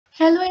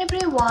Hello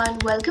everyone,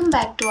 welcome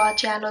back to our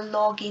channel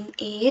Login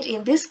Aid.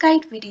 In this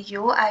guide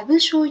video, I will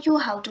show you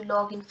how to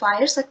log in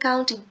FYERS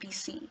account in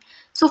PC.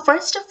 So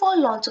first of all,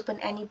 launch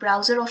open any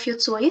browser of your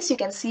choice. You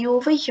can see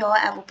over here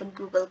I've opened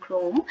Google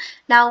Chrome.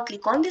 Now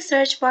click on the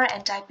search bar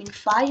and type in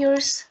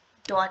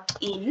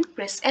FYERS.in.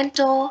 Press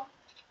enter.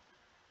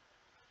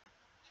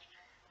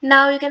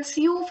 Now you can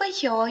see over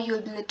here you'll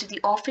be led to the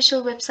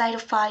official website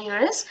of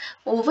FYERS.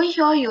 Over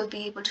here you'll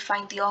be able to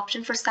find the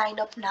option for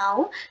sign up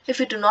now. If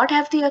you do not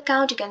have the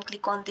account, you can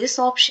click on this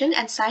option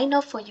and sign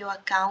up for your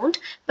account.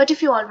 But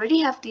if you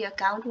already have the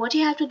account, what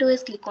you have to do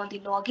is click on the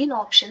login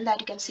option that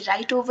you can see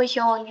right over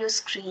here on your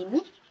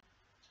screen.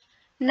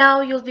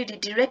 Now you'll be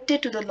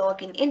redirected to the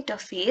login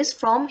interface.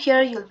 From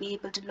here you'll be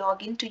able to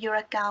log into your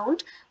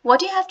account.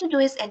 What you have to do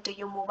is enter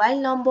your mobile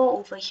number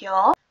over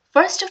here.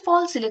 First of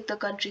all, select the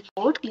country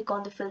code, click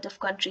on the field of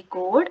country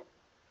code.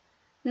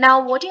 Now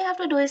what you have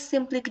to do is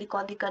simply click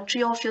on the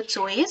country of your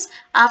choice.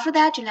 After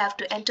that, you'll have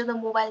to enter the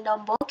mobile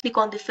number. Click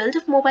on the field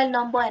of mobile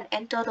number and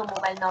enter the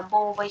mobile number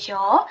over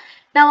here.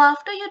 Now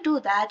after you do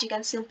that, you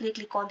can simply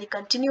click on the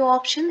continue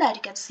option that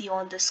you can see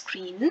on the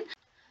screen.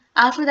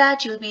 After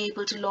that, you'll be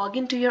able to log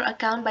into your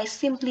account by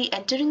simply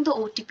entering the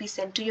OTP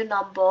sent to your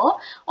number.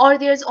 Or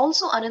there's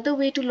also another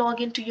way to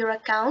log into your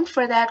account.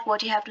 For that,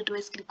 what you have to do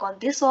is click on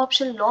this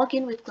option, log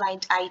in with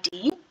client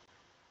ID.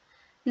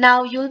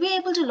 Now you'll be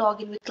able to log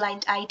in with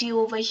client ID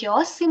over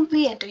here.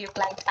 Simply enter your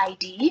client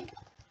ID.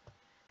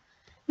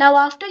 Now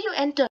after you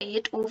enter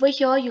it, over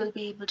here you'll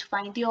be able to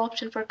find the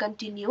option for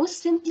continue.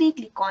 Simply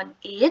click on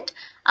it.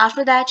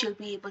 After that, you'll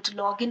be able to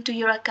log into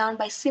your account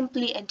by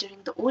simply entering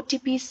the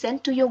OTP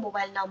sent to your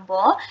mobile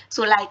number.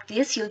 So like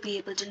this, you'll be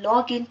able to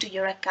log into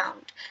your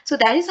account. So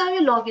that is how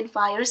you log in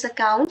FYERS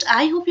account.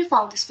 I hope you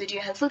found this video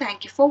helpful.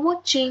 Thank you for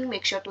watching.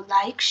 Make sure to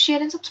like, share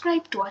and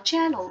subscribe to our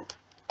channel.